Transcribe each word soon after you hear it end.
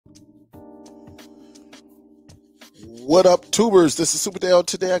What up, tubers? This is Superdell.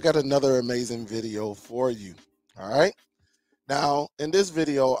 Today I got another amazing video for you. All right. Now, in this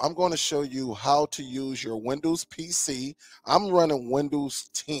video, I'm going to show you how to use your Windows PC. I'm running Windows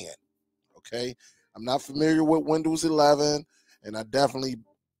 10. Okay. I'm not familiar with Windows 11, and I definitely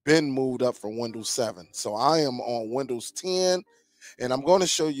been moved up from Windows 7. So I am on Windows 10, and I'm going to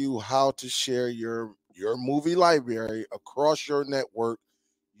show you how to share your movie library across your network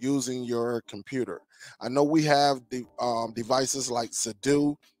using your computer. I know we have the devices like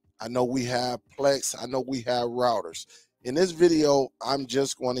Sadu. I know we have Plex. I know we have routers. In this video, I'm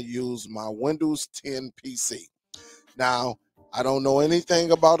just going to use my Windows 10 PC. Now, I don't know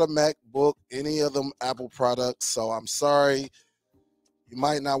anything about a MacBook, any of them Apple products, so I'm sorry. You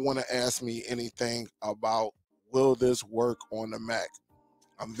might not want to ask me anything about will this work on the Mac.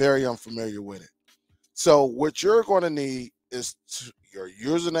 I'm very unfamiliar with it. So what you're going to need is your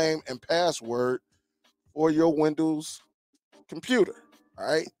username and password for your Windows computer. All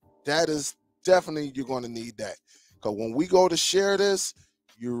right. That is definitely, you're going to need that. Because when we go to share this,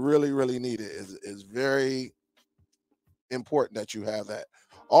 you really need it. It's very important that you have that.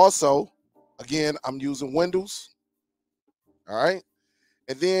 Also, again, I'm using Windows. All right.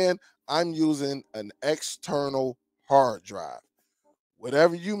 And then I'm using an external hard drive.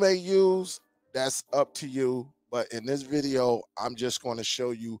 Whatever you may use, that's up to you. But in this video, I'm just going to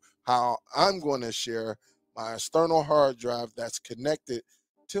show you how I'm going to share my external hard drive that's connected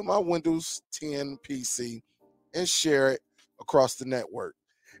to my Windows 10 PC and share it across the network.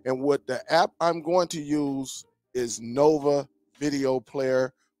 And what the app I'm going to use is Nova Video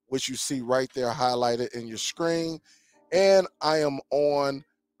Player, which you see right there highlighted in your screen. And I am on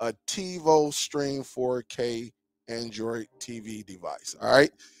a TiVo Stream 4K Android TV device. All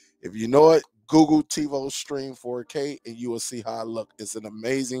right. If you know it, Google TiVo Stream 4K and you will see how it looks. It's an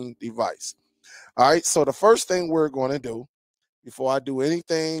amazing device. All right. So the first thing we're going to do before I do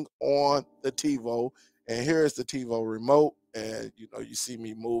anything on the TiVo, and here is the TiVo remote, and you see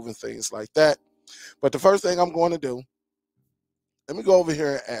me moving things like that. But the first thing I'm going to do, let me go over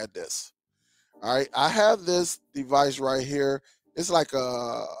here and add this. All right. I have this device right here. It's like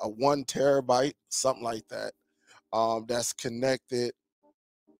a 1 terabyte, something like that. That's connected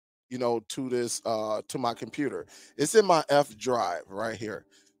to this to my computer. It's in my F drive right here.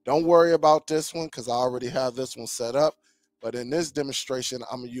 Don't worry about this one because I already have this one set up, but in this demonstration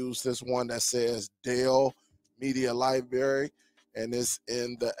I'm gonna use this one that says Dell Media Library, and it's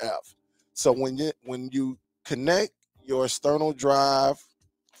in the F. So when you connect your external drive,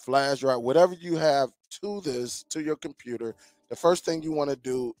 flash drive, whatever you have to your computer, the first thing you want to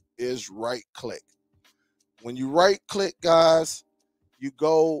do is right click. When you right click, guys, you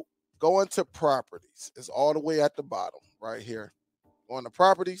go into properties. It's all the way at the bottom right here. Go into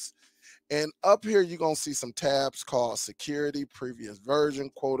properties, and up here you're going to see some tabs called security, previous version,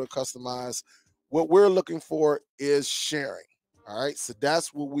 quota, customize. What we're looking for is sharing. All right, so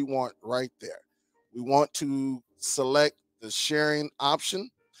that's what we want right there. We want to select the sharing option.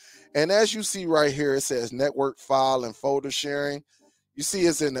 And as you see right here, it says network file and folder sharing. You see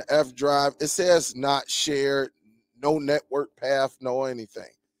it's in the F drive. It says not shared, no network path, no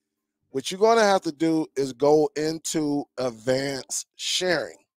anything. What you're going to have to do is go into advanced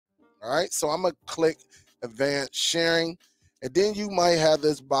sharing. All right. So I'm going to click advanced sharing, and then you might have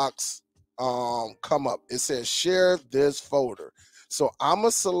this box come up. It says share this folder. So I'm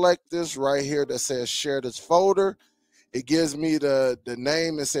going to select this right here that says share this folder. It gives me the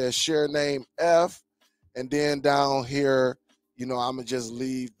name. It says share name F. And then down here, I'm going to just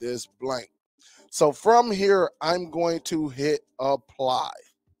leave this blank. So from here, I'm going to hit apply.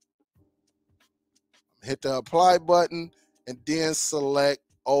 Hit the apply button and then select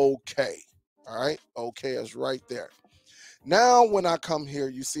OK. All right. OK is right there. Now, when I come here,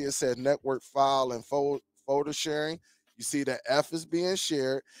 you see it said network file and folder sharing. You see the F is being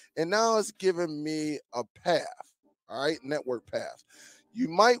shared. And now it's giving me a path. All right. Network path. You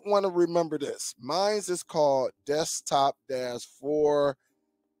might want to remember this. Mine's is called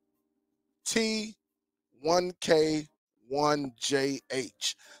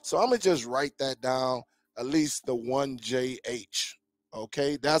desktop-T1K1JH. So I'm going to just write that down, at least the 1JH.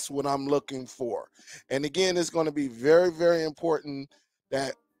 Okay, that's what I'm looking for. And again, it's going to be very important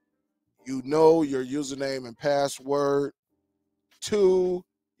that you know your username and password to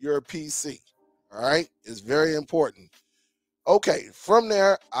your PC. All right, it's very important. Okay, from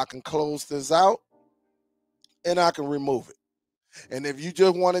there, I can close this out and I can remove it. And if you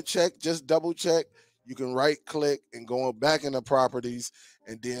just want to check, just double check, you can right click and go back into properties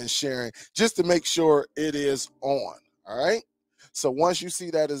and then sharing just to make sure it is on. All right. So once you see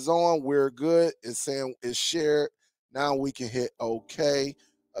that it's on, we're good. It's saying it's shared. Now we can hit OK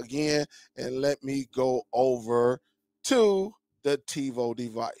again, and let me go over to the TiVo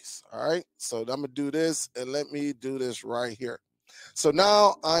device. All right, so I'm gonna do this, and let me do this right here. So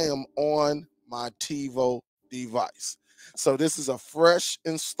now I am on my TiVo device. So this is a fresh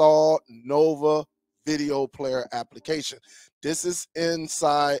installed Nova video player application. This is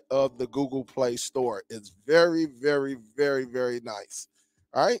inside of the Google Play Store. It's very, very, very, very nice.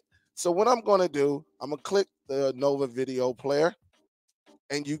 All right. So what I'm going to do, I'm going to click the Nova video player,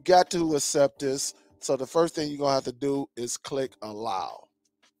 and you got to accept this. So the first thing you're going to have to do is click allow.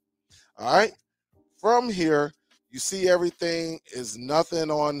 All right. From here, you see everything is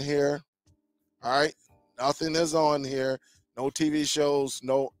nothing on here. All right. Nothing is on here. No TV shows,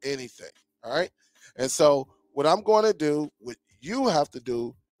 no anything. All right. And so what I'm going to do, what you have to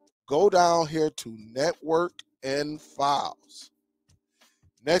do, go down here to network and files.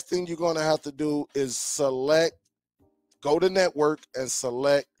 Next thing you're going to have to do is select, go to network and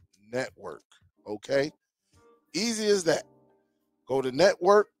select network. Okay. Easy as that. Go to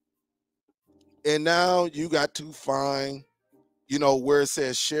network. And now you got to find, where it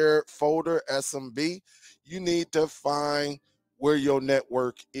says shared folder SMB, you need to find where your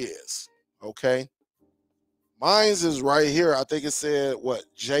network is. Okay. Mine's is right here. I think it said what,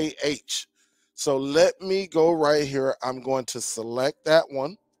 JH. So let me go right here. I'm going to select that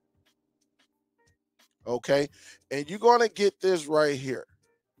one. Okay. And you're going to get this right here.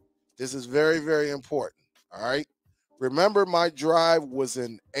 This is very, very important. All right. Remember, my drive was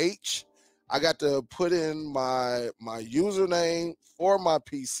in H. I got to put in my username for my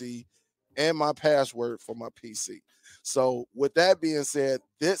PC and my password for my PC. So with that being said,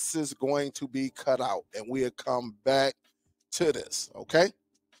 this is going to be cut out, and we'll come back to this. Okay.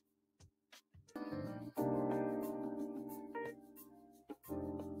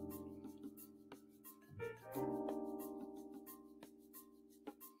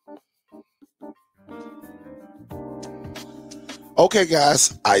 Okay,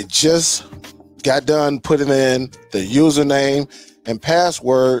 guys, I just got done putting in the username and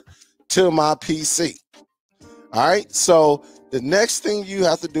password to my PC. All right, so the next thing you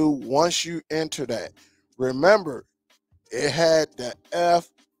have to do once you enter that, remember, it had the F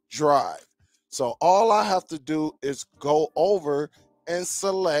drive. So all I have to do is go over and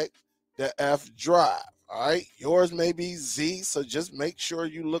select the F drive. All right, yours may be Z, so just make sure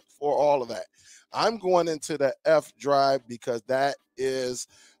you look for all of that. I'm going into the F drive because that is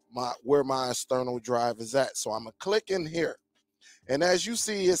where my external drive is at. So I'm gonna click in here. And as you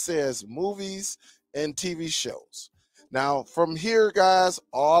see, it says movies and TV shows. Now, from here, guys,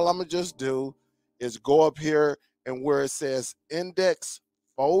 all I'm going to just do is go up here, and where it says index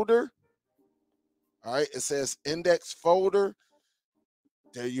folder, all right, it says index folder.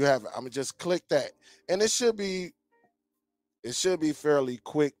 There you have it. I'm going to just click that. And it should be fairly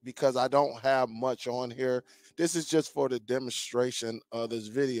quick because I don't have much on here. This is just for the demonstration of this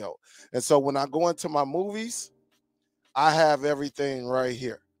video. And so when I go into my movies, I have everything right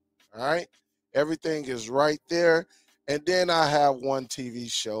here. All right. Everything is right there. And then I have one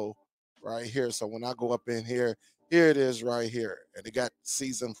TV show right here. So when I go up in here, here it is right here. And it got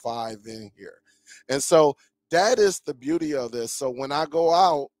season 5 in here. And so that is the beauty of this. So when I go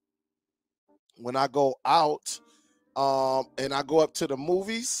out, and I go up to the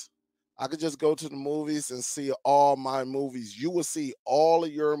movies, I could just go to the movies and see all my movies. You will see all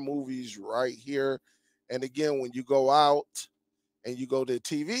of your movies right here. And again, when you go out and you go to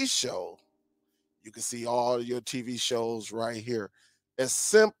TV show, you can see all your TV shows right here. As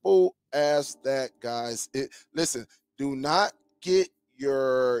simple as that, guys. Listen, do not get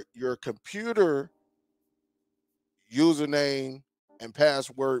your computer username and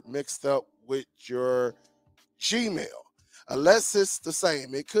password mixed up with your Gmail, unless it's the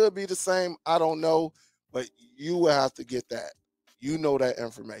same. It could be the same. I don't know, but you will have to get that. You know that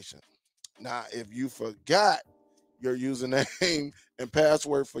information. Now, if you forgot your username and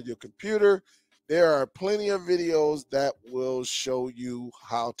password for your computer, there are plenty of videos that will show you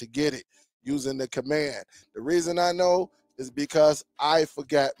how to get it using the command. The reason I know is because I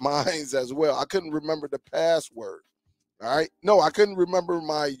forgot mine as well. I couldn't remember the password. All right. No, I couldn't remember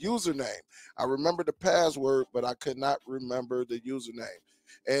my username. I remember the password, but I could not remember the username.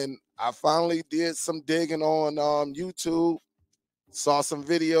 And I finally did some digging on YouTube, saw some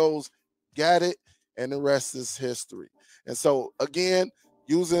videos, got it, and the rest is history. And so again,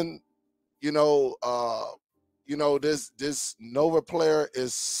 using this Nova player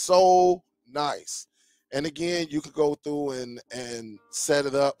is so nice. And again, you could go through and set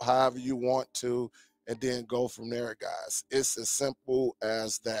it up however you want to, and then go from there, guys. It's as simple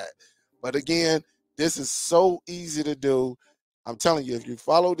as that. But again, This is so easy to do. I'm telling you, if you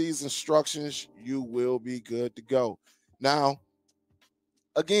follow these instructions, you will be good to go. Now,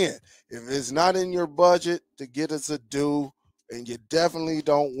 again, if it's not in your budget to get us a do, and you definitely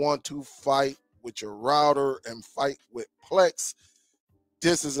don't want to fight with your router and fight with Plex,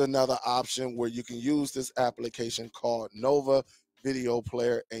 this is another option where you can use this application called Nova Video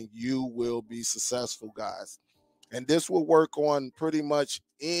Player, and you will be successful, guys. And this will work on pretty much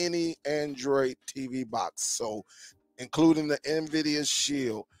any Android TV box. So including the NVIDIA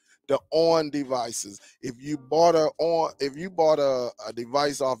Shield, the on devices. If you bought a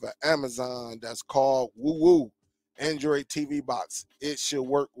device off of Amazon that's called Woo Woo Android TV box, it should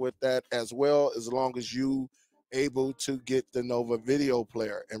work with that as well, as long as you able to get the Nova Video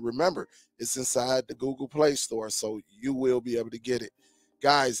Player. And remember, it's inside the Google Play Store, so you will be able to get it.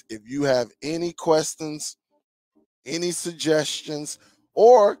 Guys, if you have any questions, any suggestions,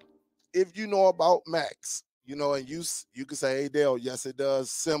 or if you know about Macs, and you can say, "Hey Dale, yes, it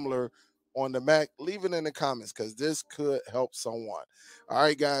does similar on the Mac." Leave it in the comments because this could help someone. All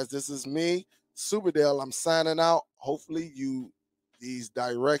right, guys, this is me, Superdell. I'm signing out. Hopefully, these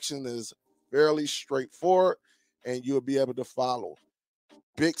directions is fairly straightforward and you'll be able to follow.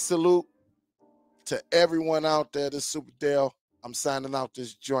 Big salute to everyone out there. This is Superdell. I'm signing out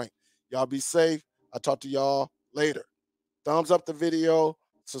this joint. Y'all be safe. I'll talk to y'all later. Thumbs up the video,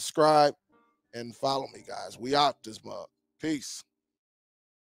 subscribe, and follow me, guys. We out this mug. Peace.